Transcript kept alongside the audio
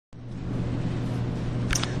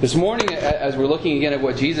This morning, as we're looking again at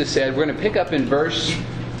what Jesus said, we're going to pick up in verse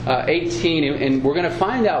 18, and we're going to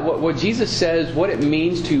find out what Jesus says, what it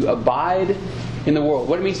means to abide in the world,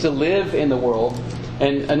 what it means to live in the world.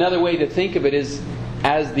 And another way to think of it is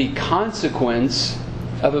as the consequence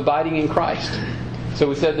of abiding in Christ. So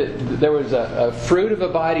we said that there was a fruit of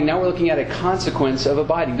abiding. Now we're looking at a consequence of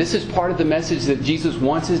abiding. This is part of the message that Jesus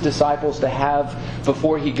wants His disciples to have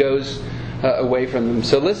before He goes away from them.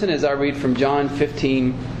 So listen as I read from John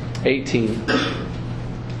 15:18.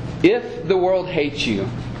 If the world hates you,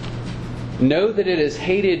 know that it has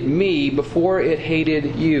hated me before it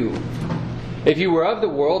hated you. If you were of the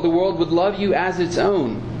world would love you as its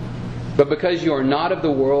own. But because you are not of the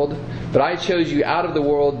world, but I chose you out of the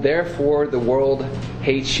world, therefore the world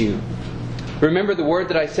hates you. Remember the word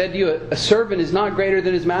that I said to you, a servant is not greater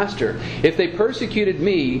than his master. If they persecuted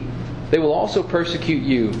me, they will also persecute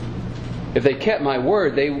you. If they kept my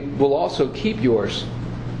word, they will also keep yours.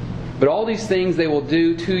 But all these things they will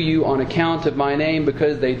do to you on account of my name,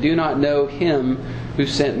 because they do not know Him who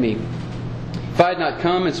sent me. If I had not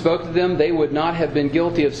come and spoke to them, they would not have been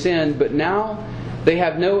guilty of sin, but now they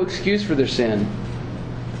have no excuse for their sin.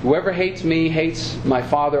 Whoever hates me hates my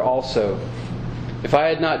Father also. If I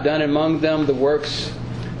had not done among them the works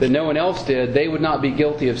that no one else did, they would not be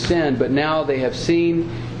guilty of sin, but now they have seen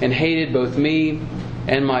and hated both me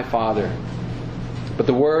and my Father. But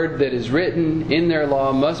the word that is written in their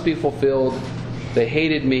law must be fulfilled. They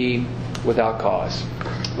hated me without cause.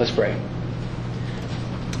 Let's pray.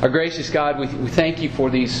 Our gracious God, we thank You for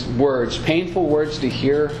these words. Painful words to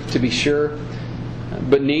hear, to be sure,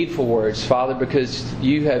 but needful words, Father, because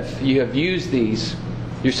You have used these.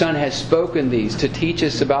 Your Son has spoken these to teach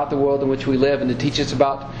us about the world in which we live, and to teach us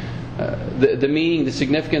about the meaning, the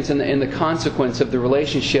significance, and the consequence of the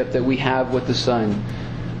relationship that we have with the Son.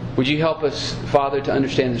 Would You help us, Father, to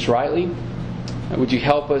understand this rightly? Would You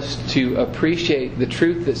help us to appreciate the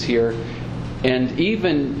truth that's here, and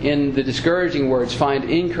even in the discouraging words, find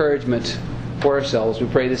encouragement for ourselves. We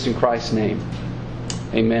pray this in Christ's name.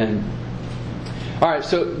 Amen. Alright,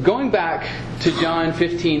 so going back to John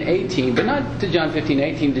 15:18, but not to John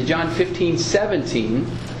 15:18, to John 15:17,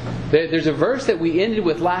 there's a verse that we ended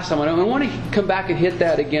with last time. I want to come back and hit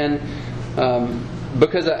that again,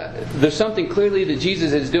 because there's something clearly that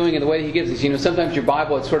Jesus is doing in the way He gives us. You know, sometimes your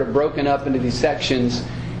Bible, it's sort of broken up into these sections,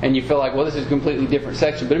 and you feel like, well, this is a completely different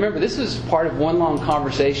section. But remember, this is part of one long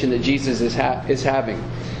conversation that Jesus is having.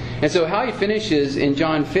 And so how He finishes in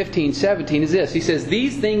John 15:17 is this. He says,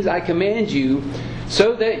 "These things I command you,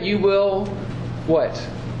 so that you will," what?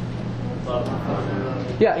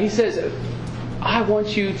 Yeah, He says, I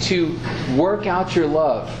want you to work out your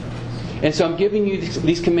love. And so I'm giving you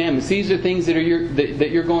these commandments. These are things that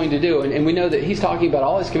you're going to do. And we know that He's talking about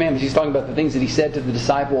all His commandments. He's talking about the things that He said to the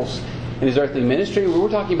disciples in His earthly ministry. We're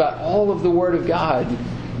talking about all of the Word of God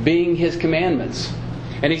being His commandments.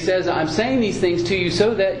 And He says, I'm saying these things to you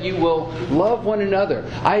so that you will love one another.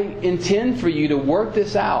 I intend for you to work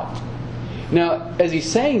this out. Now, as He's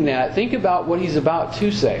saying that, think about what He's about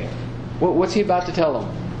to say. What's He about to tell them?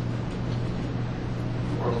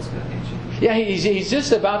 The world's going to hate you. Yeah, he's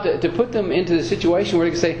just about to put them into the situation where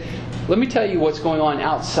He can say, let me tell you what's going on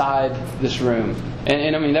outside this room.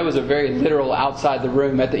 And I mean, that was a very literal outside the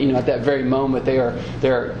room. At that very moment,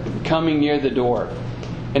 they're coming near the door.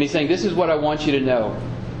 And He's saying, this is what I want you to know.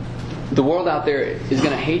 The world out there is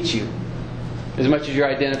going to hate you as much as you're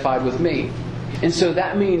identified with Me. And so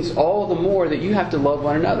that means all the more that you have to love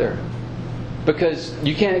one another. Because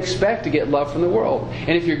you can't expect to get love from the world. And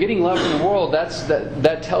if you're getting love from the world,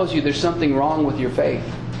 that tells you there's something wrong with your faith.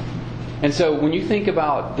 And so when you think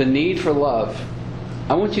about the need for love,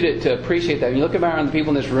 I want you to appreciate that. When you look around the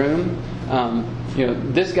people in this room,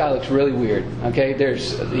 this guy looks really weird. Okay,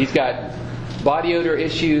 he's got body odor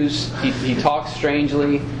issues. He talks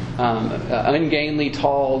strangely, ungainly,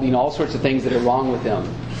 tall. All sorts of things that are wrong with him.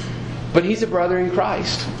 But he's a brother in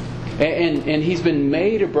Christ. And he's been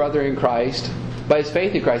made a brother in Christ by his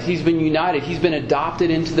faith in Christ. He's been united. He's been adopted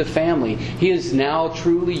into the family. He is now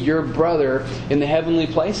truly your brother in the heavenly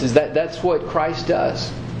places. That's what Christ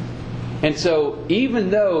does. And so even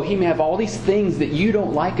though He may have all these things that you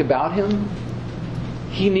don't like about Him,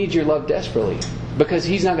 He needs your love desperately. Because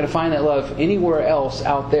He's not going to find that love anywhere else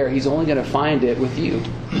out there. He's only going to find it with you.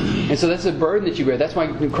 And so that's a burden that you bear. That's why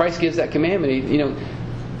Christ gives that commandment.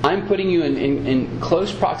 I'm putting you in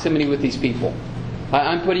close proximity with these people.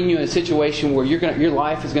 I'm putting you in a situation where your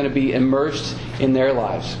life is going to be immersed in their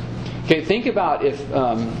lives. Okay, think about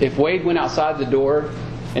if Wade went outside the door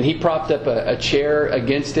and he propped up a chair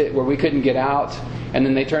against it where we couldn't get out, and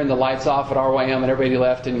then they turned the lights off at RYM and everybody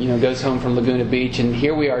left and goes home from Laguna Beach, and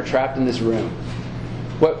here we are trapped in this room.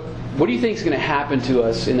 What do you think is going to happen to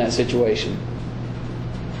us in that situation?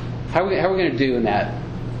 How are we going to do in that?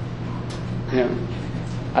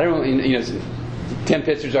 I don't really, Tim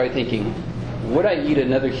Pitzer's already thinking, would I eat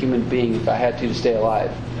another human being if I had to stay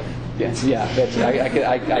alive? Yeah, that's it.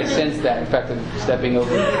 I sense that. In fact, I'm stepping over.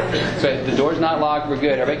 So the door's not locked. We're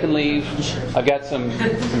good. Everybody can leave. I've got some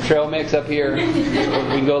trail mix up here. We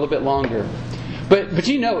can go a little bit longer. But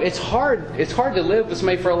it's hard. It's hard to live with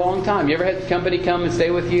somebody for a long time. You ever had the company come and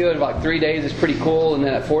stay with you, and like 3 days is pretty cool, and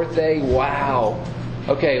then that 4th day, wow.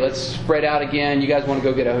 Okay, let's spread out again. You guys want to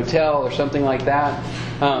go get a hotel or something like that.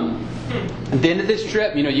 At the end of this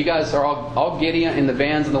trip, you guys are all giddy in the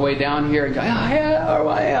vans on the way down here and go,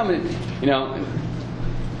 RYM. And,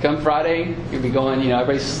 come Friday, you'll be going,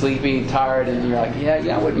 everybody's sleepy, tired, and you're like,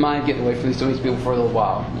 I wouldn't mind getting away from these people for a little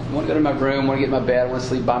while. I want to go to my room, I want to get in my bed, I want to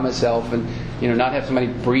sleep by myself, and, not have somebody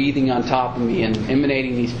breathing on top of me and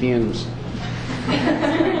emanating these fumes.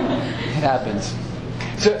 It happens.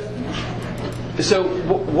 So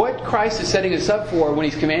what Christ is setting us up for when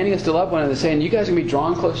He's commanding us to love one another, saying, you guys are going to be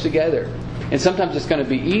drawn close together. And sometimes it's going to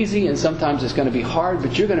be easy, and sometimes it's going to be hard,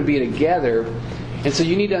 but you're going to be together. And so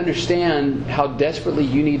you need to understand how desperately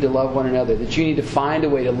you need to love one another, that you need to find a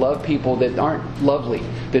way to love people that aren't lovely,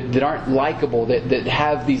 that aren't likable, that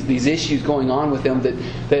have these issues going on with them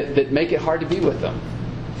that make it hard to be with them.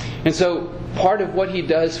 And so part of what He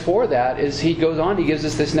does for that is He goes on, He gives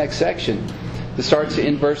us this next section that starts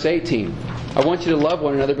in verse 18. I want you to love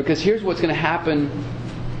one another because here's what's going to happen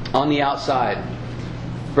on the outside.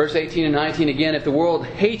 Verse 18 and 19 again, if the world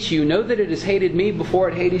hates you, know that it has hated me before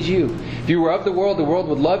it hated you. If you were of the world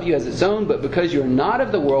would love you as its own, but because you are not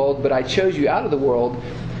of the world, but I chose you out of the world,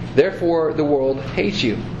 therefore the world hates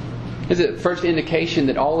you. This is the first indication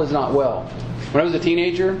that all is not well. When I was a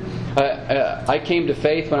teenager, I came to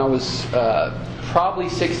faith when I was probably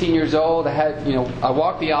 16 years old. I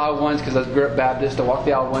walked the aisle once because I grew up Baptist. I walked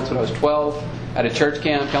the aisle once when I was 12 at a church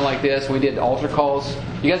camp, kind of like this. We did altar calls.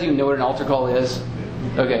 You guys even know what an altar call is?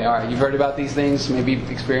 Okay, all right. You've heard about these things, maybe you've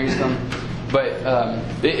experienced them. But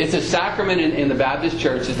it's a sacrament in the Baptist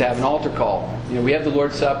church is to have an altar call. We have the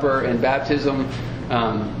Lord's Supper and baptism.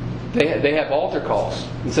 They have altar calls.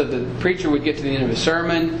 And so the preacher would get to the end of a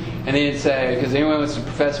sermon and then he'd say, because anyone wants to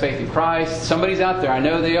profess faith in Christ, somebody's out there, I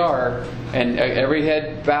know they are. And every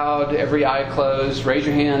head bowed, every eye closed. Raise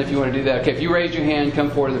your hand if you want to do that. Okay, if you raise your hand, come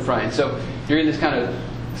forward to the front. So you're in this kind of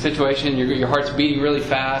situation, your heart's beating really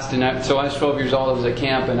fast. And so I was 12 years old, I was at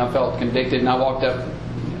camp, and I felt convicted. And I walked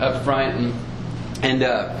up front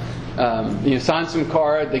and signed some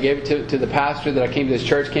card. They gave it to the pastor that I came to this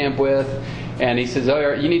church camp with. And he says,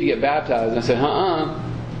 "Oh, you need to get baptized." And I said,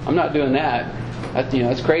 I'm not doing that.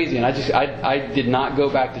 That's crazy. And I did not go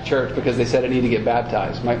back to church because they said I need to get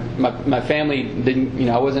baptized. My family didn't,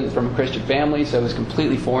 I wasn't from a Christian family, so it was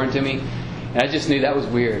completely foreign to me. And I just knew that was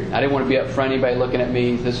weird. I didn't want to be up front, anybody looking at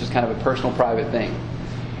me. This was kind of a personal, private thing.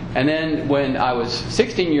 And then when I was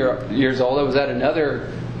 16 years old, I was at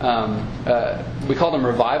another, we called them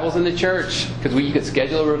revivals in the church, because you could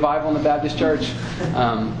schedule a revival in the Baptist church.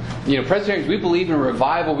 Presbyterians, we believe in a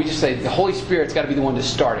revival. We just say the Holy Spirit's got to be the one to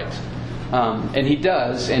start it. And He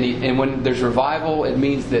does. And when there's revival, it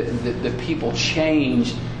means that the people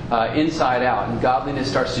change inside out, and godliness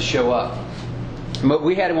starts to show up. But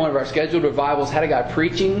we had in one of our scheduled revivals, had a guy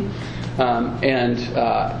preaching, and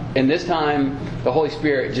this time the Holy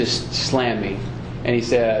Spirit just slammed me. And he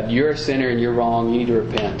said, "You're a sinner and you're wrong. You need to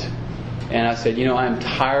repent." And I said, I'm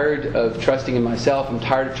tired of trusting in myself. I'm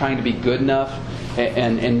tired of trying to be good enough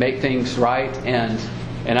and make things right. And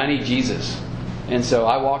I need Jesus. And so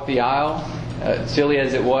I walked the aisle, silly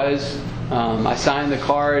as it was. I signed the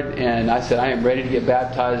card and I said, "I am ready to get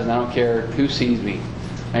baptized, and I don't care who sees me."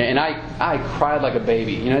 And I cried like a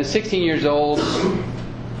baby. 16 years old,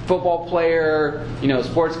 football player,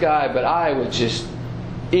 sports guy, but I was just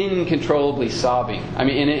incontrollably sobbing. I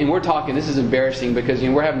mean, and we're talking, this is embarrassing because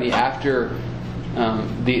we're having the after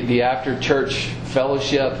church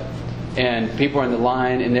fellowship, and people are in the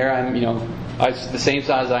line, and there I'm, I was the same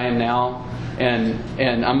size I am now,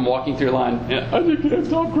 and I'm walking through the line, and I just can't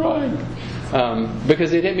stop crying.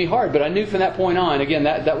 Because it hit me hard. But I knew from that point on, again,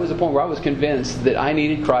 that was the point where I was convinced that I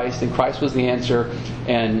needed Christ, and Christ was the answer,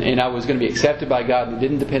 and I was going to be accepted by God, and it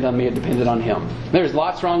didn't depend on me, it depended on Him. There was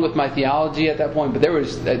lots wrong with my theology at that point, but there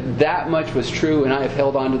was that much was true, and I have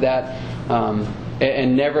held on to that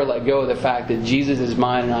and never let go of the fact that Jesus is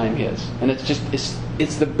mine and I am His. And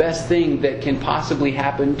it's the best thing that can possibly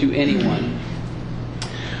happen to anyone.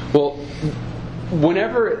 Well,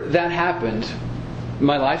 whenever that happened,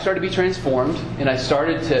 my life started to be transformed, and I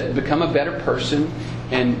started to become a better person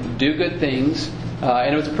and do good things.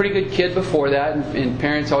 And I was a pretty good kid before that, and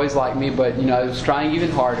parents always liked me, but I was trying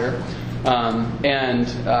even harder.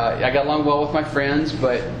 I got along well with my friends,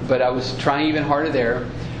 but I was trying even harder there.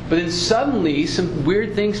 But then suddenly some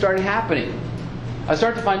weird things started happening. I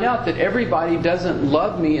started to find out that everybody doesn't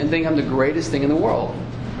love me and think I'm the greatest thing in the world.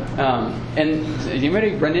 And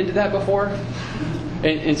anybody run into that before?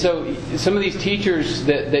 And so some of these teachers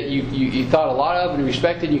that you thought a lot of and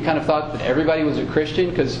respected, you kind of thought that everybody was a Christian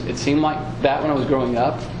because it seemed like that when I was growing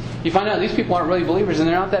up. You find out these people aren't really believers and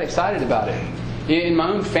they're not that excited about it. In my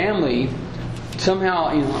own family, somehow,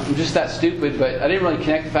 I'm just that stupid, but I didn't really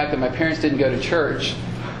connect the fact that my parents didn't go to church,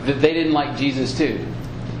 that they didn't like Jesus too.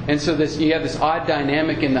 And so you have this odd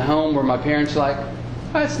dynamic in the home where my parents are like,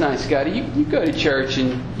 oh, that's nice, Scotty. You go to church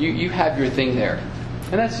and you have your thing there.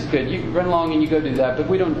 And that's good. You run along and you go do that, but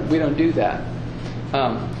we don't do that.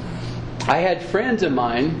 I had friends of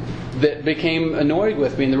mine that became annoyed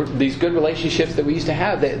with me, and these good relationships that we used to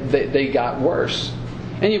have, they got worse.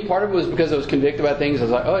 And part of it was because I was convicted about things. I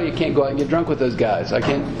was like, oh, you can't go out and get drunk with those guys. I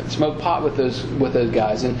can't smoke pot with those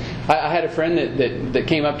guys. And I had a friend that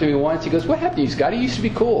came up to me once. He goes, what happened to you, Scotty? You used to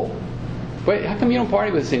be cool. Wait, how come you don't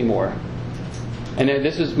party with us anymore? And then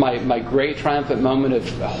this was my great triumphant moment of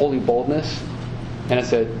holy boldness. And I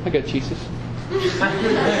said, I got Jesus.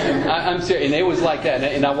 I'm serious. And it was like that.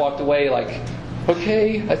 And I walked away like,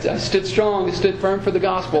 okay, I stood strong. I stood firm for the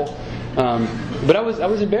gospel. But I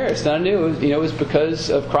was embarrassed, and I knew it was because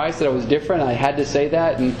of Christ that I was different. I had to say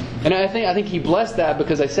that, and I think He blessed that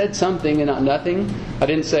because I said something and not nothing. I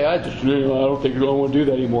didn't say I don't think I want to do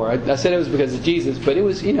that anymore. I said it was because of Jesus, but it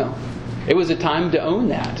was it was a time to own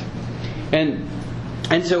that, and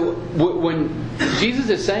so when Jesus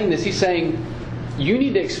is saying this, He's saying you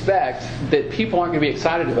need to expect that people aren't going to be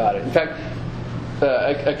excited about it. In fact,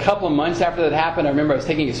 a couple of months after that happened, I remember I was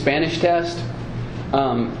taking a Spanish test.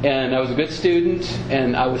 And I was a good student,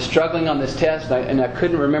 and I was struggling on this test, and I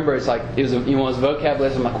couldn't remember. It was a vocab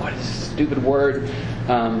list. I'm like, what is this stupid word?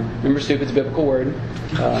 Remember, stupid's a biblical word.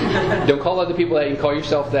 Don't call other people that. You can call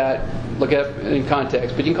yourself that. Look it up in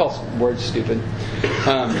context, but you can call words stupid.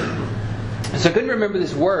 So I couldn't remember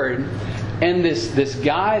this word, and this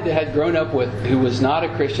guy that I had grown up with, who was not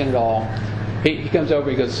a Christian at all, he comes over.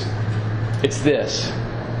 He goes, "It's this,"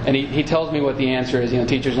 and he tells me what the answer is.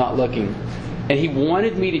 Teacher's not looking. And he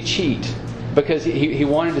wanted me to cheat because he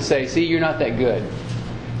wanted to say, see, you're not that good.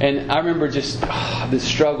 And I remember just this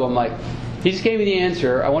struggle. I'm like, he just gave me the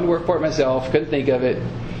answer. I wanted to work for it myself. Couldn't think of it.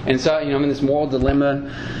 And so, I'm in this moral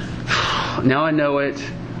dilemma. Now I know it.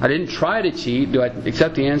 I didn't try to cheat. Do I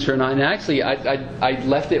accept the answer or not? And actually, I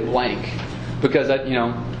left it blank because I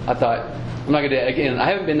thought, I'm not going to, again, I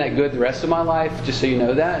haven't been that good the rest of my life, just so you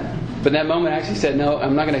know that. But in that moment, I actually said, no,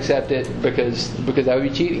 I'm not going to accept it because I would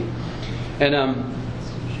be cheating. And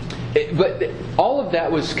but all of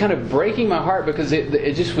that was kind of breaking my heart because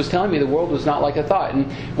it just was telling me the world was not like I thought.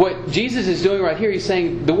 And what Jesus is doing right here, He's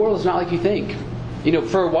saying the world is not like you think.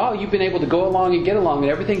 For a while you've been able to go along and get along and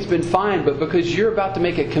everything's been fine, but because you're about to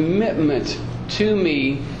make a commitment to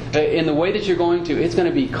me in the way that you're going to, it's going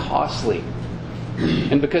to be costly.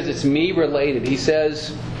 And because it's me related, He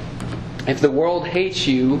says, if the world hates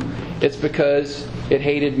you, it's because it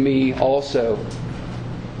hated me also.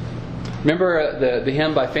 Remember the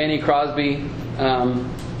hymn by Fanny Crosby,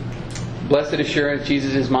 Blessed Assurance,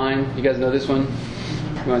 Jesus is Mine? You guys know this one?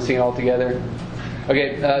 You want to sing it all together?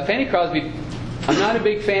 Okay, Fanny Crosby, I'm not a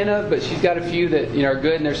big fan of, but she's got a few that are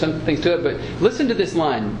good, and there's some things to it. But listen to this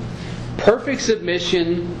line. Perfect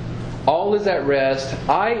submission, all is at rest.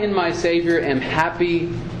 I in my Savior am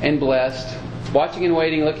happy and blessed. Watching and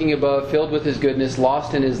waiting, looking above, filled with His goodness,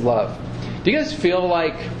 lost in His love. Do you guys feel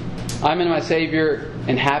like I'm in my Savior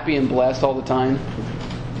and happy and blessed all the time?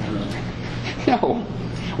 No.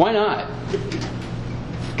 Why not?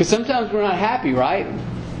 Because sometimes we're not happy, right?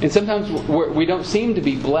 And sometimes we don't seem to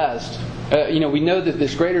be blessed. We know that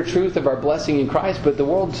this greater truth of our blessing in Christ, but the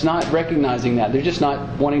world's not recognizing that. They're just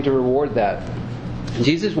not wanting to reward that. And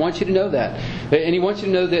Jesus wants you to know that. And He wants you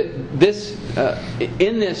to know that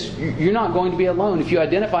in this, you're not going to be alone. If you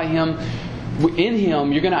identify Him, in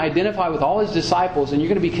Him, you're going to identify with all His disciples, and you're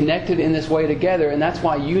going to be connected in this way together. And that's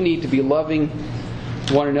why you need to be loving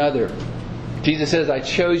one another. Jesus says, I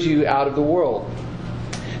chose you out of the world.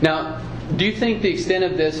 Now, do you think the extent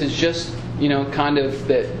of this is just, kind of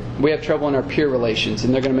that we have trouble in our peer relations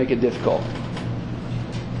and they're going to make it difficult?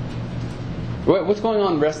 What's going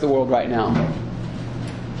on in the rest of the world right now?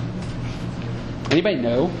 Anybody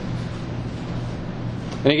know?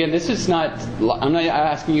 And again, this is not, I'm not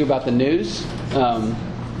asking you about the news. I'm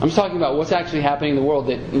just talking about what's actually happening in the world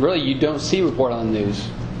that really you don't see reported on the news.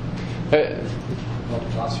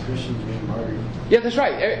 Lots of Christians being martyred. Yeah, that's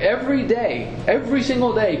right. Every day, every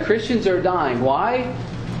single day, Christians are dying. Why?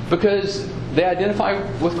 Because they identify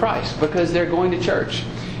with Christ, because they're going to church.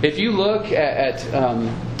 If you look at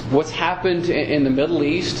what's happened in the Middle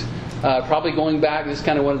East, probably going back, this is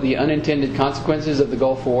kind of one of the unintended consequences of the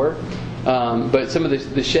Gulf War. But some of the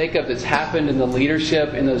shakeup that's happened in the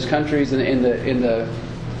leadership in those countries in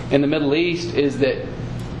the Middle East is that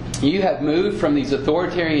you have moved from these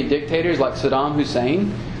authoritarian dictators like Saddam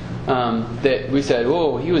Hussein, that we said,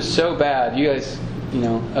 oh, he was so bad. You guys,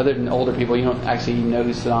 other than older people, you don't actually know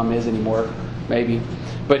who Saddam is anymore, maybe.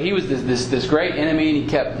 But he was this great enemy, and he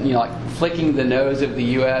kept flicking the nose of the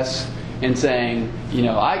U.S. and saying,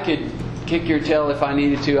 I could kick your tail if I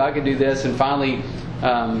needed to. I could do this. And finally,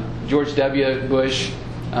 George W. Bush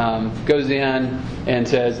goes in and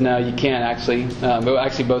says, no, you can't actually. But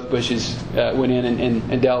actually, both Bushes went in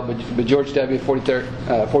and dealt. But George W.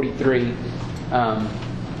 43.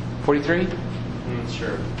 43?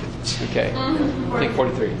 Sure. Okay. I think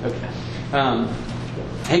 43. Okay.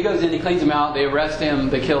 He goes in, he cleans him out, they arrest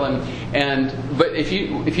him, they kill him. But if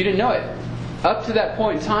you didn't know it, up to that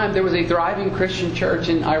point in time, there was a thriving Christian church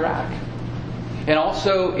in Iraq. And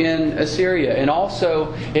also in Assyria, and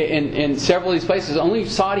also in several of these places. Only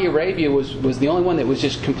Saudi Arabia was the only one that was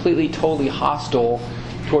just completely, totally hostile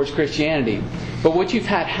towards Christianity. But what you've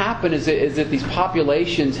had happen is that these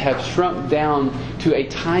populations have shrunk down to a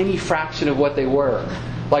tiny fraction of what they were.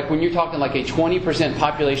 Like when you're talking like a 20%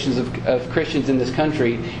 populations of Christians in this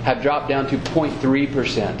country have dropped down to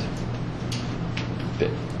 0.3%.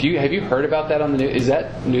 Have you heard about that on the news? Is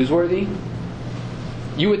that newsworthy?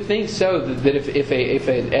 You would think so, that if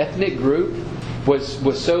an ethnic group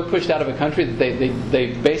was so pushed out of a country that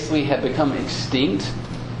they basically had become extinct,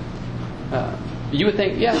 you would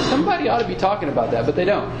think, yeah, somebody ought to be talking about that, but they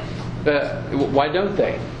don't. Why don't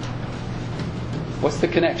they? What's the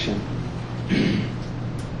connection?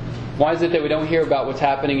 Why is it that we don't hear about what's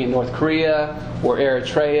happening in North Korea or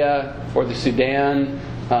Eritrea or the Sudan,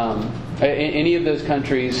 any of those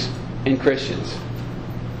countries in Christians?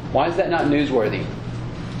 Why is that not newsworthy?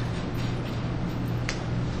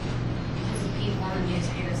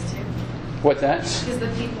 What's that? Because the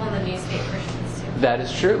people in the news hate Christians too. That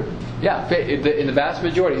is true. Yeah, in the vast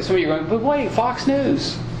majority. Some of you are going, but wait, Fox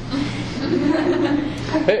News.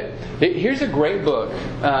 Here's a great book,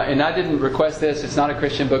 and I didn't request this. It's not a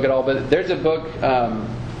Christian book at all, but there's a book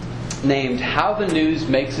named "How the News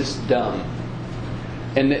Makes Us Dumb,"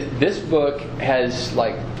 and this book has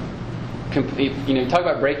talk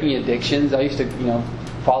about breaking addictions. I used to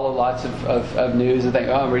follow lots of news and think,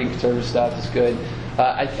 oh, I'm reading conservative stuff. It's good.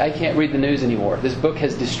 I can't read the news anymore. This book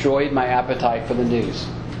has destroyed my appetite for the news.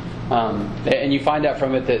 And you find out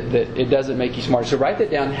from it that it doesn't make you smart. So write that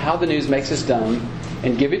down, How the News Makes Us Dumb,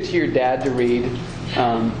 and give it to your dad to read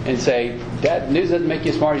and say, Dad, the news doesn't make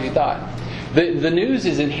you as smart as you thought. The news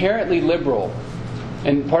is inherently liberal.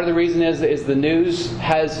 And part of the reason is the news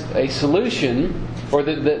has a solution, or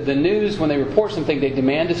the news, when they report something, they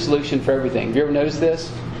demand a solution for everything. Have you ever noticed this?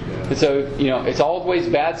 Yeah. And so, it's always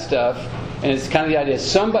bad stuff. And it's kind of the idea,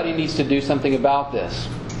 somebody needs to do something about this.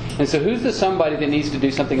 And so who's the somebody that needs to do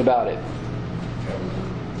something about it?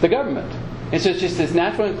 The government. And so it's just this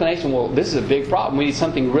natural inclination, well, this is a big problem. We need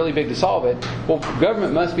something really big to solve it. Well,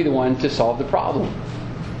 government must be the one to solve the problem.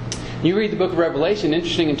 You read the book of Revelation,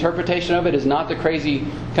 interesting interpretation of it is not the crazy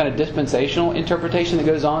kind of dispensational interpretation that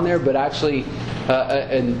goes on there, but actually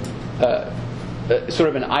sort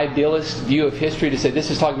of an idealist view of history to say this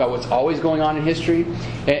is talking about what's always going on in history.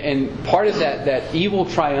 And part of that evil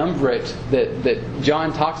triumvirate that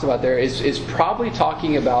John talks about there is probably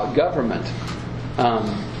talking about government.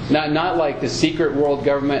 Not like the secret world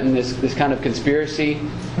government and this kind of conspiracy,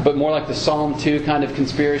 but more like the Psalm 2 kind of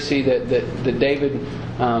conspiracy that David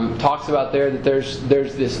talks about there, that there's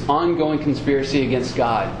this ongoing conspiracy against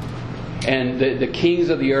God. And the kings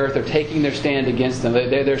of the earth are taking their stand against them.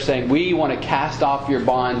 They're saying, we want to cast off your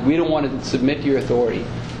bonds. We don't want to submit to your authority.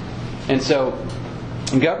 And so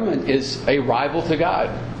government is a rival to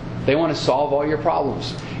God. They want to solve all your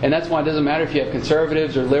problems. And that's why it doesn't matter if you have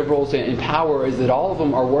conservatives or liberals in power, is that all of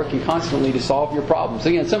them are working constantly to solve your problems.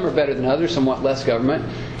 Again, some are better than others, some want less government,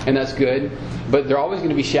 and that's good. But they're always going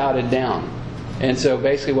to be shouted down. And so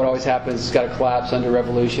basically what always happens is it's got to collapse under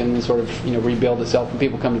revolution and sort of rebuild itself, and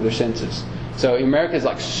people come to their senses. So America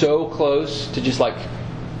is so close to just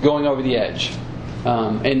going over the edge.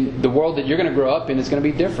 And the world that you're going to grow up in is going to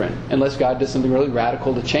be different unless God does something really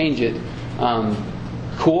radical to change it.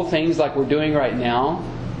 Cool things like we're doing right now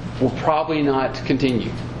will probably not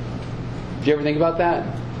continue. Do you ever think about that?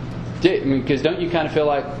 Because don't you kind of feel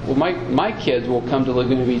like, well, my kids will come to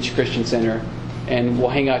Laguna Beach Christian Center, and we'll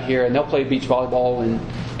hang out here, and they'll play beach volleyball and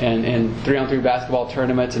 3-on-3 basketball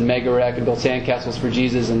tournaments and mega rec and build sandcastles for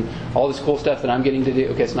Jesus and all this cool stuff that I'm getting to do.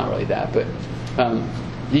 Okay, it's not really that, but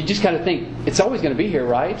you just kind of think it's always going to be here,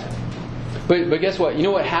 right? But guess what? You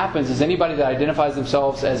know what happens is anybody that identifies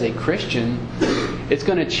themselves as a Christian, it's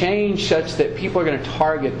going to change such that people are going to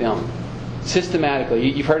target them systematically.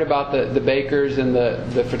 You've heard about the bakers and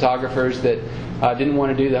the photographers that didn't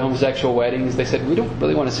want to do the homosexual weddings. They said, we don't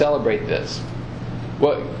really want to celebrate this.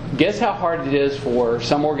 Well, guess how hard it is for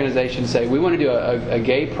some organization to say, we want to do a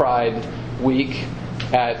gay pride week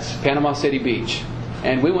at Panama City Beach,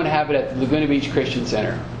 and we want to have it at the Laguna Beach Christian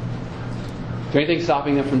Center. Is there anything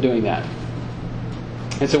stopping them from doing that?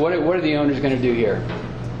 And so what are the owners going to do here?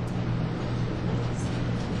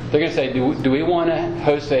 They're going to say, do we want to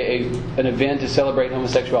host an event to celebrate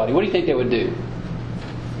homosexuality? What do you think they would do?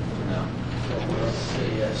 No.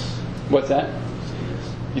 Say yes. What's that? Say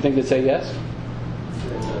yes. You think they'd say yes?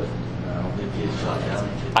 I don't think he's shot down.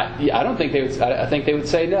 I don't think they would. I think they would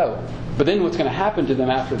say no. But then what's going to happen to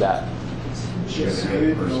them after that? Yeah,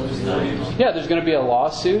 there's going to be a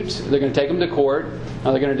lawsuit. They're going to take them to court.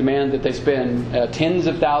 They're going to demand that they spend tens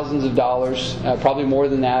of thousands of dollars, probably more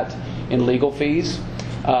than that, in legal fees.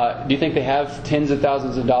 Do you think they have tens of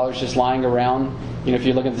thousands of dollars just lying around? If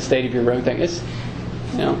you look at the state of your room, think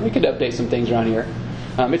we could update some things around here.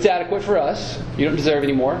 It's adequate for us. You don't deserve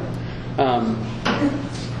any more.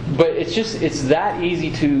 But it's that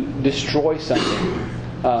easy to destroy something.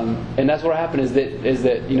 And that's what happened is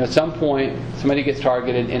that at some point somebody gets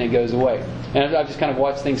targeted and it goes away. And I've just kind of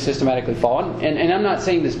watched things systematically fall. And I'm not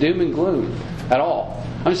saying this doom and gloom at all.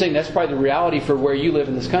 I'm saying that's probably the reality for where you live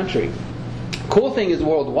in this country. Cool thing is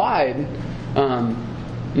worldwide. No,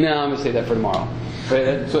 I'm going to say that for tomorrow.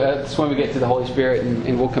 So that's when we get to the Holy Spirit,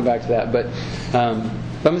 and we'll come back to that. But I'm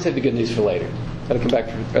going to save the good news for later. That'll come back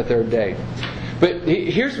for a third day. But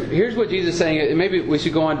here's what Jesus is saying. And maybe we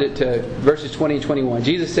should go on to verses 20 and 21.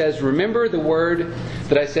 Jesus says, "Remember the word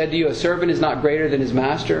that I said to you, a servant is not greater than his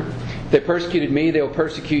master. If they persecuted me, they will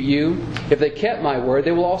persecute you. If they kept my word,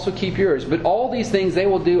 they will also keep yours. But all these things they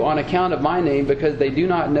will do on account of my name, because they do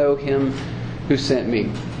not know him who sent me."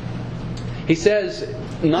 He says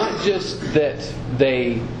not just that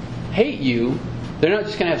they hate you, they're not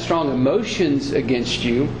just going to have strong emotions against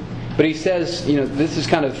you, but he says, this is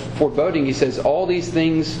kind of foreboding. He says, all these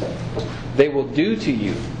things they will do to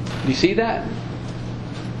you. Do you see that?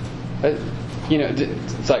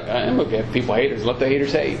 It's like, I'm okay if people hate us. Let the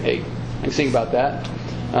haters hate. Hey, I can sing about that.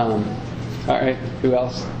 All right, who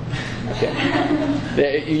else?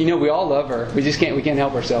 Okay. We all love her. We can't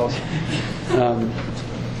help ourselves.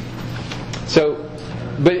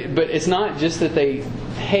 But it's not just that they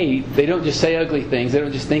hate. They don't just say ugly things. They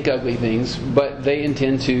don't just think ugly things. But they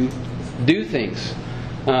intend to do things.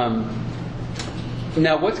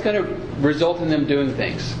 Now, what's going to result in them doing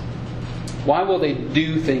things? Why will they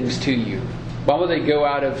do things to you? Why will they go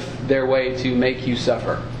out of their way to make you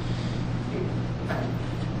suffer?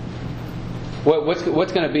 What's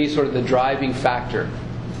going to be sort of the driving factor?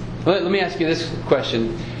 Let me ask you this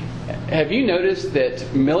question. Have you noticed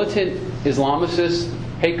that militant Islamicists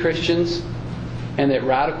hate Christians and that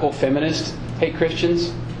radical feminists hate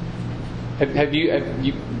Christians? Have you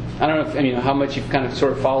I don't know how much you've kind of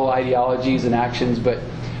sort of follow ideologies and actions, but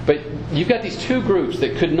you've got these two groups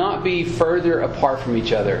that could not be further apart from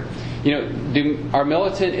each other. Are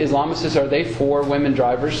militant Islamicists, are they for women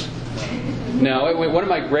drivers? No. One of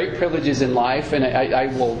my great privileges in life, and I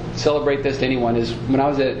will celebrate this to anyone, is when I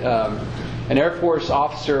was at an Air Force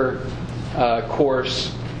officer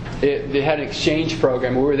course. They had an exchange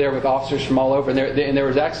program. We were there with officers from all over, and there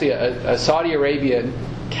was actually a Saudi Arabian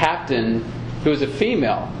captain who was a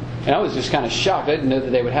female. And I was just kind of shocked. I didn't know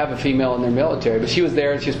that they would have a female in their military. But she was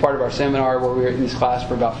there, and she was part of our seminar where we were in this class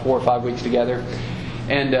for about 4 or 5 weeks together.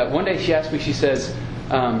 And one day she asked me, she says,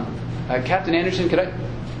 Captain Anderson,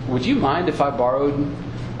 would you mind if I borrowed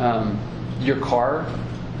your car?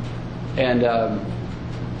 And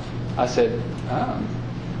I said,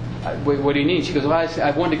 what do you need? She goes, well,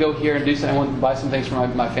 I wanted to go here and do something. I wanted to buy some things for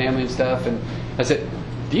my family and stuff. And I said,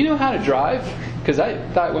 do you know how to drive? Because I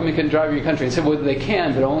thought women couldn't drive in your country. And said, well, they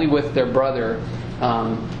can, but only with their brother.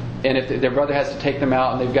 And if their brother has to take them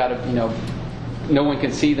out, and they've got to, no one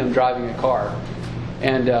can see them driving a car.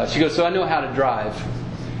 And she goes, so I know how to drive.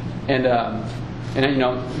 And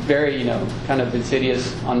very, kind of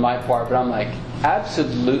insidious on my part, but I'm like,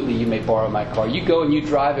 absolutely, you may borrow my car. You go and you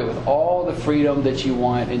drive it with all the freedom that you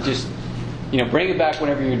want, and just, bring it back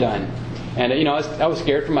whenever you're done. And I was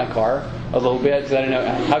scared for my car a little bit because I didn't know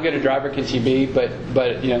how good a driver can she be. But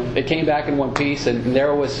it came back in one piece, and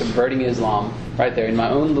there was subverting Islam right there in my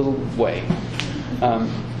own little way.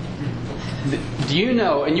 Do you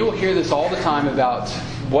know, and you will hear this all the time about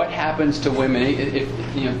what happens to women.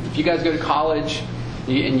 If you guys go to college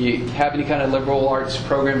and you have any kind of liberal arts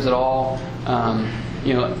programs at all,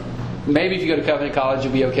 maybe if you go to Covenant College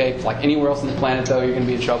you'll be okay. Like anywhere else on the planet though, you're going to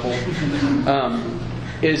be in trouble.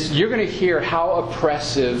 Is you're going to hear how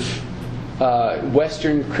oppressive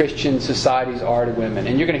Western Christian societies are to women,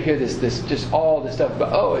 and you're going to hear this just all this stuff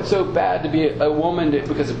about, it's so bad to be a woman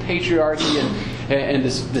because of patriarchy and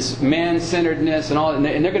this man-centeredness and all, and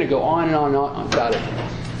they're going to go on and on and on about it.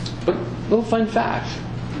 But little fun fact: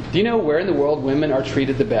 do you know where in the world women are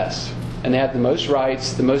treated the best, and they have the most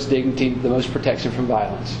rights, the most dignity, the most protection from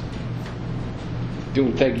violence? Do you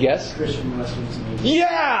want to take a guess? Christian Western communities.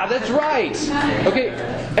 Yeah, that's right. Okay,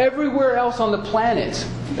 everywhere else on the planet,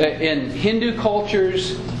 in Hindu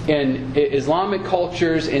cultures, in Islamic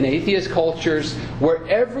cultures, in atheist cultures,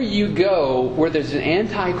 wherever you go where there's an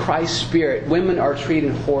anti-Christ spirit, women are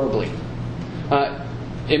treated horribly.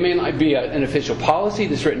 It may not be an official policy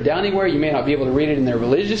that's written down anywhere. You may not be able to read it in their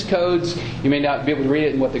religious codes. You may not be able to read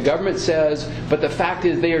it in what the government says. But the fact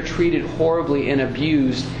is they are treated horribly and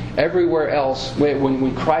abused everywhere else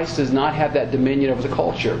when Christ does not have that dominion over the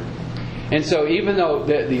culture. And so even though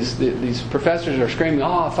these professors are screaming,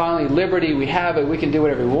 finally liberty, we have it, we can do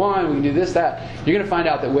whatever we want, we can do this, that, you're going to find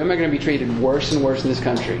out that women are going to be treated worse and worse in this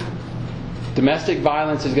country. Domestic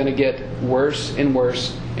violence is going to get worse and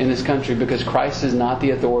worse in this country because Christ is not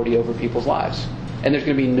the authority over people's lives. And there's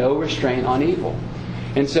going to be no restraint on evil.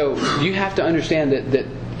 And so you have to understand that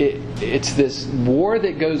it's this war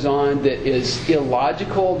that goes on that is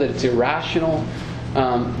illogical, that it's irrational,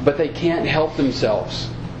 but they can't help themselves.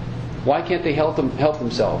 Why can't they help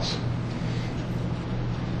themselves?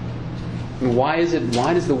 And why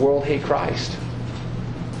does the world hate Christ?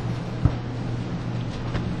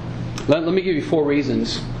 Let me give you 4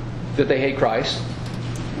 reasons that they hate Christ.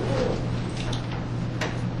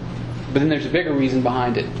 But then there's a bigger reason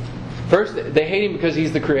behind it. First, they hate Him because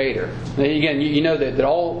He's the Creator. Again, you know that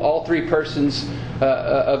all 3 persons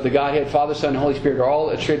of the Godhead, Father, Son, and Holy Spirit, are all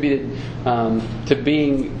attributed to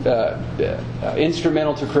being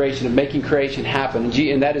instrumental to creation, of making creation happen.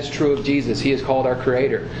 And that is true of Jesus. He is called our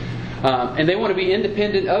Creator. And they want to be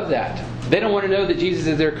independent of that. They don't want to know that Jesus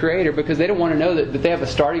is their Creator because they don't want to know that they have a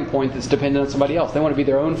starting point that's dependent on somebody else. They want to be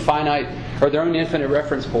their own finite or their own infinite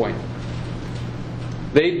reference point.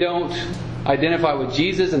 They don't identify with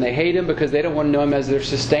Jesus and they hate Him because they don't want to know Him as their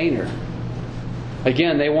sustainer.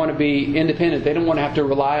 Again, they want to be independent. They don't want to have to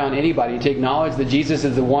rely on anybody, to acknowledge that Jesus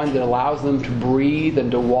is the one that allows them to breathe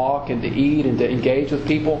and to walk and to eat and to engage with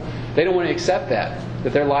people. They don't want to accept that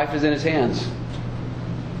their life is in His hands.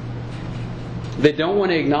 They don't want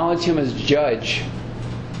to acknowledge Him as judge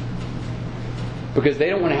because they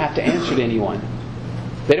don't want to have to answer to anyone.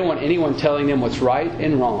 They don't want anyone telling them what's right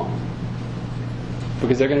and wrong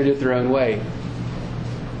because they're going to do it their own way.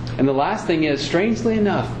 And the last thing is, strangely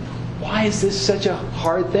enough, why is this such a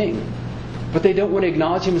hard thing? But they don't want to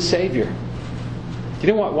acknowledge Him as Savior. Do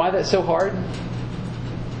you know why that's so hard?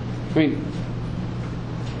 I mean,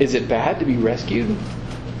 is it bad to be rescued?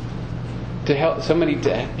 To help somebody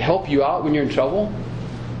to help you out when you're in trouble?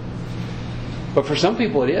 But for some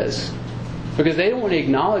people it is. Because they don't want to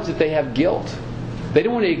acknowledge that they have guilt. They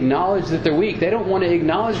don't want to acknowledge that they're weak. They don't want to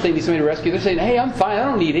acknowledge that they need somebody to rescue. They're saying, hey, I'm fine. I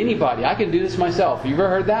don't need anybody. I can do this myself. You ever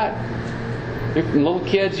heard that? From little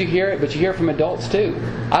kids you hear it, but you hear it from adults too.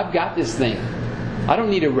 I've got this thing. I don't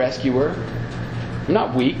need a rescuer. I'm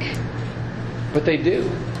not weak. But they do.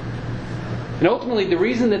 And ultimately the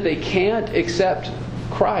reason that they can't accept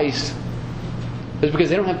Christ is because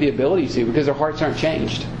they don't have the ability to, because their hearts aren't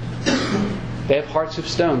changed. They have hearts of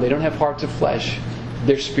stone. They don't have hearts of flesh.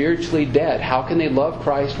 They're spiritually dead. How can they love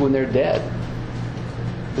Christ when they're dead?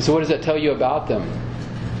 And so what does that tell you about them?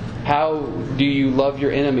 How do you love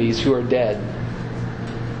your enemies who are dead?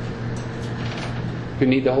 Who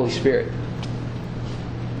need the Holy Spirit?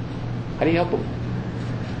 How do you help them?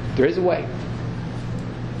 There is a way.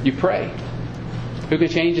 You pray. Who can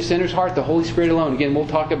change a sinner's heart? The Holy Spirit alone. Again, we'll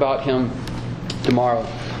talk about Him tomorrow.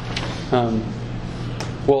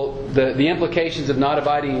 The implications of not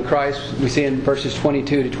abiding in Christ we see in verses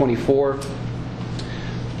 22 to 24.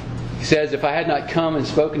 He says, if I had not come and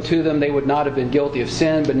spoken to them, they would not have been guilty of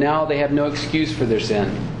sin, but now they have no excuse for their sin.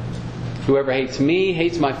 Whoever hates me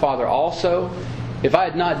hates my Father also. If I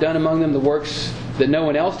had not done among them the works that no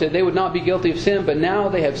one else did, they would not be guilty of sin, but now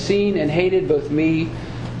they have seen and hated both me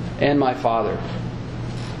and my Father.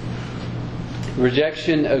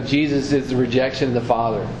 Rejection of Jesus is the rejection of the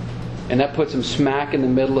Father. And that puts Him smack in the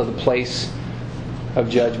middle of the place of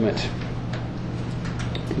judgment.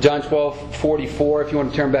 John 12:44, if you want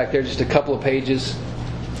to turn back there just a couple of pages.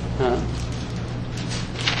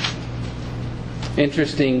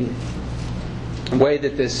 Interesting way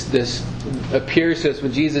that this appears to us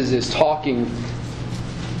when Jesus is talking.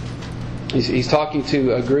 He's talking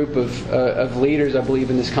to a group of leaders, I believe,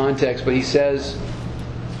 in this context, but he says,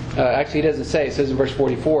 actually he doesn't say, it says in verse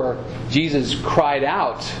 44, Jesus cried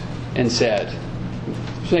out and said,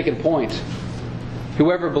 just making a point,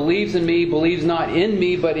 whoever believes in me believes not in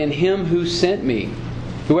me, but in him who sent me.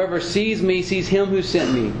 Whoever sees me sees him who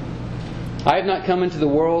sent me. I have come into the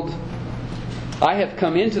world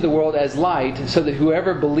as light, so that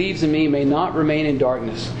whoever believes in me may not remain in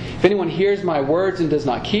darkness. If anyone hears my words and does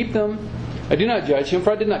not keep them, I do not judge him,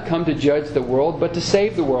 for I did not come to judge the world, but to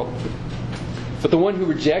save the world. But the one who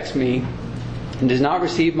rejects me and does not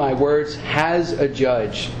receive my words has a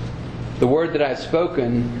judge. The word that I have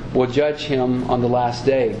spoken will judge him on the last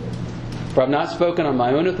day. For I have not spoken on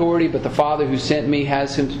my own authority, but the Father who sent me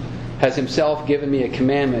has himself given me a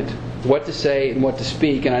commandment, what to say and what to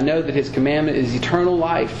speak. And I know that his commandment is eternal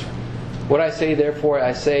life. What I say, therefore,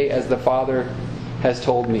 I say as the Father has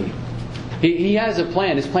told me. He has a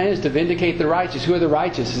plan. His plan is to vindicate the righteous. Who are the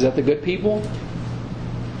righteous? Is that the good people?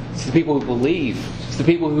 It's the people who believe. It's the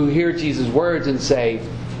people who hear Jesus' words and say,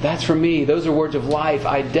 that's for me. Those are words of life.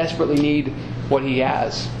 I desperately need what He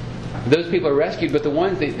has. Those people are rescued, but the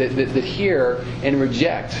ones that hear and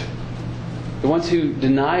reject, the ones who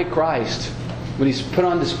deny Christ when He's put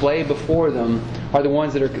on display before them, are the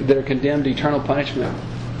ones that are condemned to eternal punishment.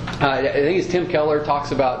 I think it's Tim Keller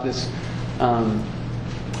talks about this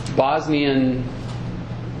Bosnian,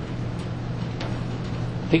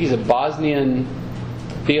 I think he's a Bosnian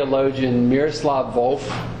theologian, Miroslav Volf.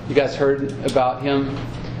 You guys heard about him?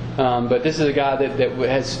 But this is a guy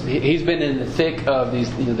he's been in the thick of this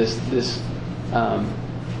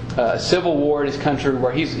civil war in his country,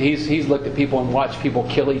 where he's looked at people and watched people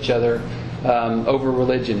kill each other over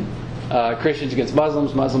religion. Christians against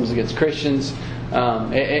Muslims, Muslims against Christians,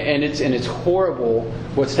 and it's horrible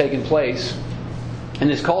what's taken place in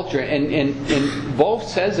this culture. And Volf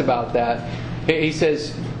says about that, he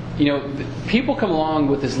says, people come along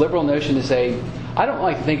with this liberal notion to say, I don't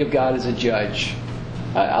like to think of God as a judge.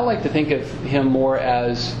 I like to think of Him more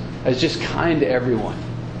as just kind to everyone.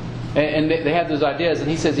 And they have those ideas. And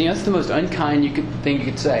he says, that's the most unkind thing you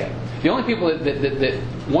could say. The only people that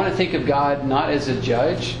want to think of God not as a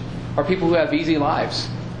judge are people who have easy lives.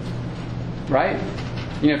 Right?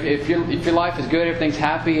 If your life is good, everything's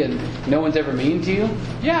happy, and no one's ever mean to you,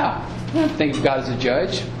 yeah, you don't have to think of God as a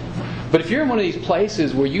judge. But if you're in one of these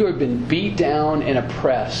places where you have been beat down and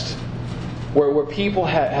oppressed, where people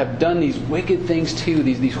have done these wicked things to you,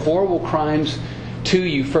 these horrible crimes to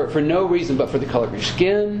you for no reason but for the color of your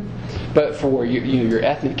skin, but for your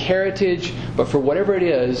ethnic heritage, but for whatever it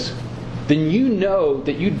is, then you know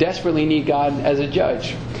that you desperately need God as a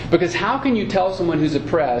judge. Because how can you tell someone who's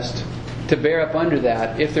oppressed to bear up under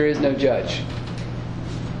that if there is no judge?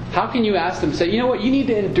 How can you ask them, say, you know what, you need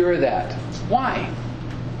to endure that? Why?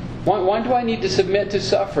 Why do I need to submit to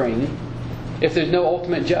suffering if there's no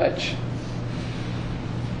ultimate judge?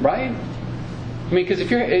 Right? I mean, because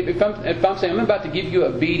if I'm saying I'm about to give you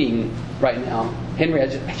a beating right now, Henry,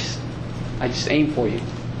 I just aim for you.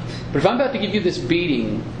 But if I'm about to give you this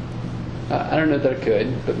beating, I don't know that I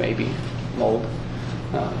could, but maybe I'm old.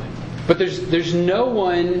 But there's no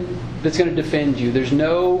one that's going to defend you. There's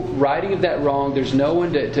no righting of that wrong. There's no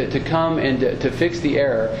one to come and to fix the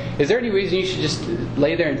error. Is there any reason you should just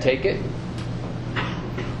lay there and take it?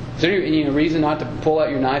 Is there any reason not to pull out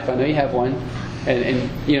your knife? I know you have one. And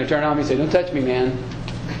turn on me and say, don't touch me, man.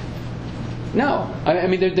 No. I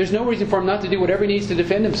mean, there's no reason for him not to do whatever he needs to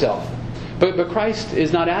defend himself. But Christ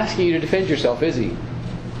is not asking you to defend yourself, is He?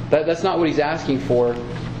 That's not what He's asking for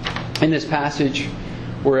in this passage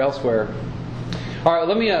or elsewhere. All right,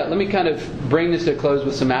 let me kind of bring this to a close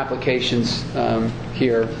with some applications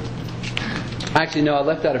here. Actually, no, I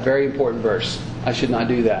left out a very important verse. I should not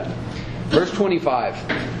do that. Verse 25.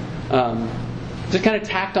 Just kind of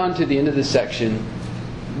tacked on to the end of this section,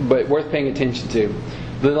 but worth paying attention to.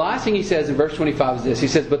 The last thing he says in verse 25 is this. He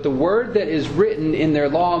says, but the word that is written in their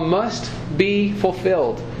law must be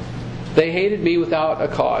fulfilled. They hated me without a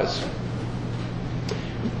cause.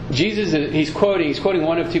 Jesus, he's quoting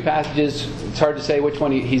one of two passages. It's hard to say which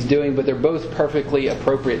one he's doing, but they're both perfectly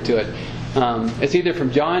appropriate to it. It's either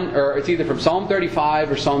from Psalm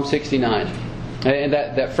 35 or Psalm 69. And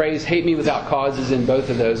that phrase, hate me without cause, is in both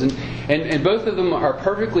of those. And both of them are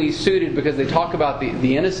perfectly suited because they talk about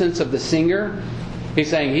the innocence of the singer. He's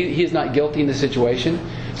saying he is not guilty in the situation.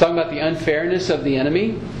 He's talking about the unfairness of the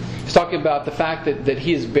enemy. He's talking about the fact that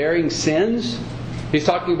he is bearing sins. He's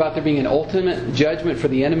talking about there being an ultimate judgment for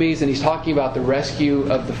the enemies, and he's talking about the rescue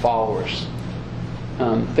of the followers.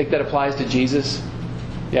 Think that applies to Jesus?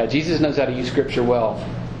 Yeah, Jesus knows how to use Scripture well.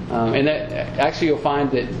 And that actually you'll find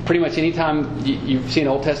that pretty much any time you see an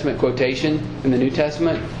Old Testament quotation in the New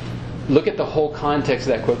Testament, look at the whole context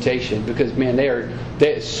of that quotation, because man,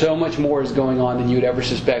 so much more is going on than you would ever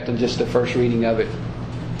suspect on just the first reading of it.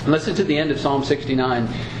 And listen to the end of Psalm 69.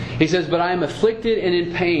 He says, "But I am afflicted and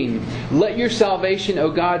in pain. Let your salvation,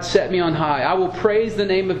 O God, set me on high. I will praise the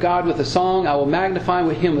name of God with a song. I will magnify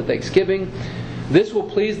Him with thanksgiving. This will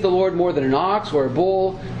please the Lord more than an ox or a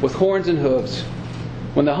bull with horns and hooves.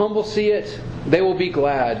 When the humble see it, they will be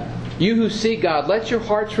glad. You who seek God, let your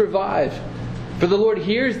hearts revive. For the Lord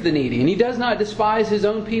hears the needy, and He does not despise His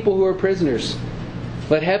own people who are prisoners.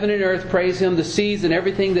 Let heaven and earth praise Him, the seas and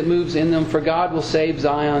everything that moves in them. For God will save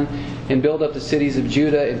Zion and build up the cities of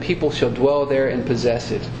Judah, and people shall dwell there and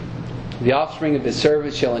possess it. The offspring of His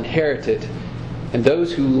servants shall inherit it, and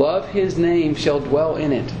those who love His name shall dwell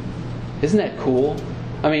in it." Isn't that cool?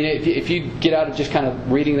 I mean, if you get out of just kind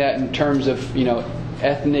of reading that in terms of,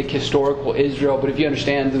 ethnic, historical Israel, but if you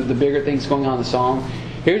understand the bigger things going on in the Psalm,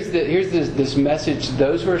 here's this message: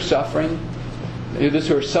 those who are suffering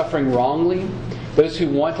wrongly, those who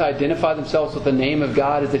want to identify themselves with the name of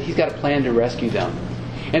God, is that He's got a plan to rescue them.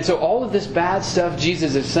 And so all of this bad stuff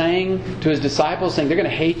Jesus is saying to His disciples, saying they're going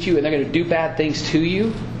to hate you and they're going to do bad things to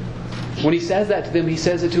you, when He says that to them, He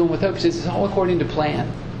says it to them with hope. He says it's all according to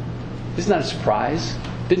plan. It's not a surprise.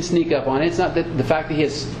 Didn't sneak up on it. It's not that the fact that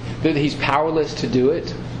He's powerless to do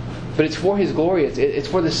it, but it's for His glory. It's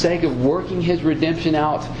for the sake of working His redemption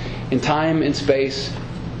out in time and space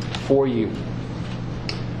for you.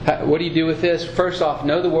 What do you do with this? First off,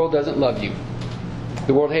 know the world doesn't love you.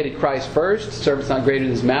 The world hated Christ first. Servant's not greater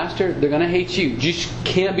than his master. They're going to hate you. You just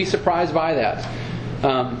can't be surprised by that.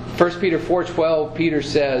 1 Peter 4:12, Peter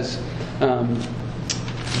says,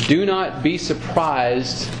 "Do not be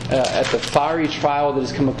surprised at the fiery trial that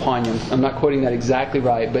has come upon you." I'm not quoting that exactly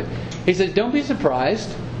right, but he says, don't be surprised.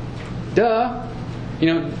 Duh.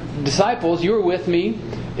 Disciples, you were with me.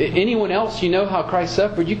 Anyone else, you know how Christ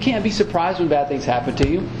suffered. You can't be surprised when bad things happen to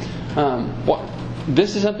you.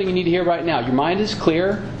 This is something you need to hear right now. Your mind is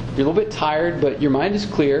clear. You're a little bit tired, but your mind is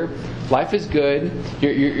clear. Life is good.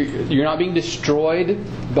 You're not being destroyed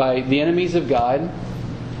by the enemies of God.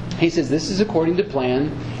 He says this is according to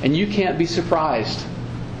plan, and you can't be surprised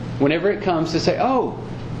whenever it comes to say, "Oh,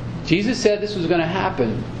 Jesus said this was going to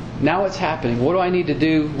happen. Now it's happening. What do I need to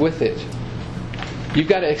do with it?" You've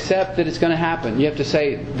got to accept that it's going to happen. You have to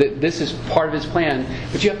say that this is part of His plan,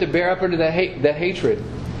 but you have to bear up under that hatred.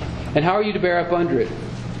 And how are you to bear up under it?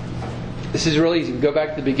 This is real easy. Go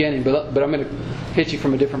back to the beginning, but I'm going to hit you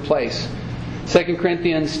from a different place. 2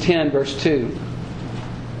 Corinthians 10, verse 2.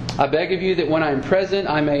 "I beg of you that when I am present,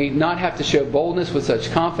 I may not have to show boldness with such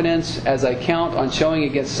confidence as I count on showing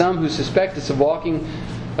against some who suspect us of walking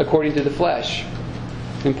according to the flesh."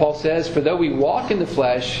 And Paul says, "For though we walk in the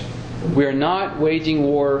flesh, we are not waging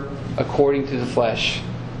war according to the flesh.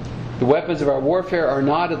 The weapons of our warfare are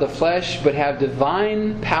not of the flesh, but have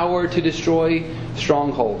divine power to destroy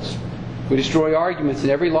strongholds. We destroy arguments and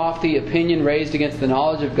every lofty opinion raised against the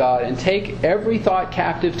knowledge of God, and take every thought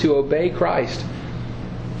captive to obey Christ,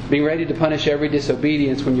 being ready to punish every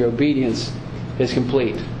disobedience when your obedience is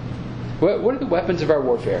complete." What are the weapons of our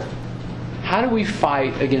warfare? How do we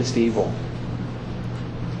fight against evil?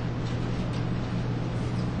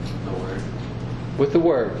 The Word. With the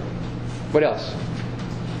Word. What else?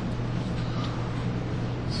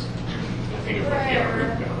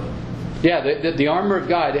 Yeah, the armor of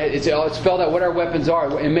God. It's spelled out what our weapons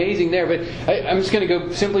are. Amazing there. But I'm just going to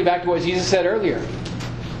go simply back to what Jesus said earlier.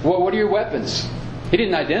 What are your weapons? He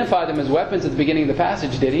didn't identify them as weapons at the beginning of the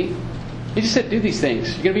passage, did He? He just said, do these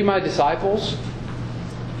things. You're going to be my disciples.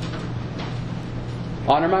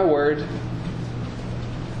 Honor my word.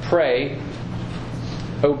 Pray.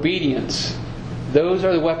 Obedience. Those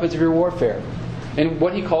are the weapons of your warfare. And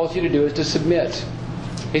what He calls you to do is to submit.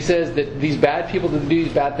 He says that these bad people that do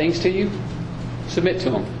these bad things to you, submit to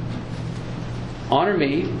them. Honor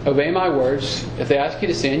me, obey my words. If they ask you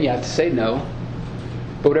to sin, you have to say no.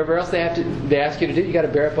 But whatever else they ask you to do, you got to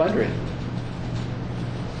bear up under it.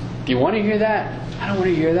 Do you want to hear that? I don't want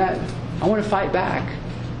to hear that. I want to fight back.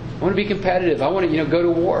 I want to be competitive. I want to, go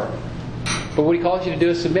to war. But what He calls you to do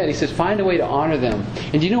is submit. He says, find a way to honor them.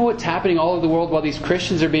 And do you know what's happening all over the world while these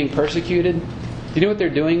Christians are being persecuted? Do you know what they're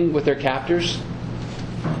doing with their captors?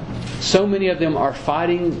 So many of them are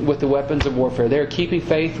fighting with the weapons of warfare. They're keeping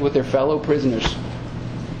faith with their fellow prisoners.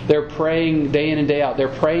 They're praying day in and day out. They're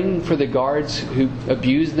praying for the guards who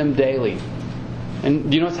abuse them daily. And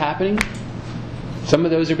do you know what's happening? Some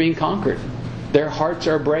of those are being conquered. Their hearts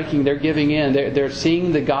are breaking. They're giving in. They're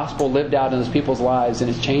seeing the gospel lived out in those people's lives, and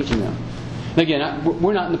it's changing them. And again,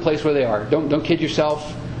 we're not in the place where they are. Don't kid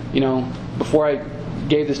yourself. Before I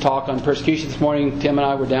gave this talk on persecution this morning, Tim and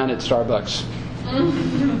I were down at Starbucks.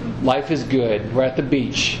 Life is good. We're at the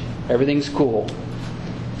beach. Everything's cool.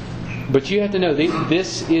 But you have to know,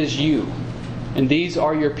 this is you. And these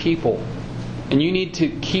are your people. And you need to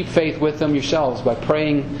keep faith with them yourselves by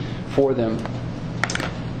praying for them.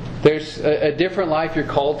 There's a different life you're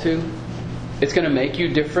called to. It's going to make you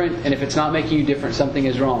different. And if it's not making you different, something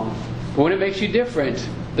is wrong. But when it makes you different,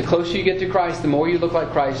 the closer you get to Christ, the more you look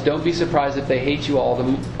like Christ. Don't be surprised if they hate you all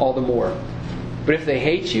the more. But if they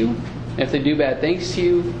hate you, if they do bad things to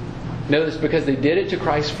you, know this because they did it to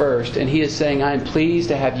Christ first. And He is saying, I am pleased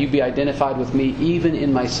to have you be identified with me even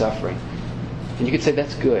in my suffering. And you could say,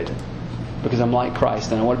 that's good. Because I'm like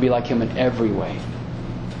Christ and I want to be like Him in every way.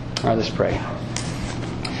 All right, let's pray.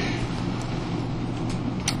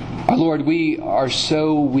 Our Lord, we are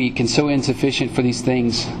so weak and so insufficient for these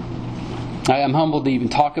things. I am humbled to even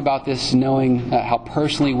talk about this, knowing how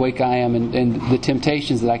personally weak I am and the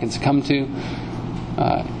temptations that I can succumb to.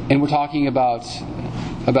 And we're talking about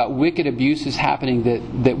wicked abuses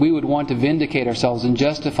happening that we would want to vindicate ourselves and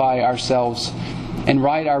justify ourselves and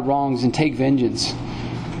right our wrongs and take vengeance.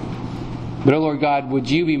 But, oh Lord God, would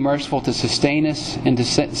You be merciful to sustain us and to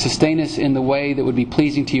sustain us in the way that would be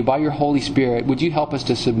pleasing to You by Your Holy Spirit? Would You help us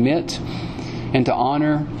to submit and to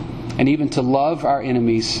honor and even to love our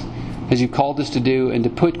enemies as You've called us to do, and to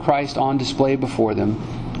put Christ on display before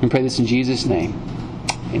them? We pray this in Jesus' name.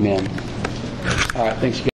 Amen. All right,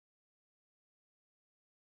 thanks again.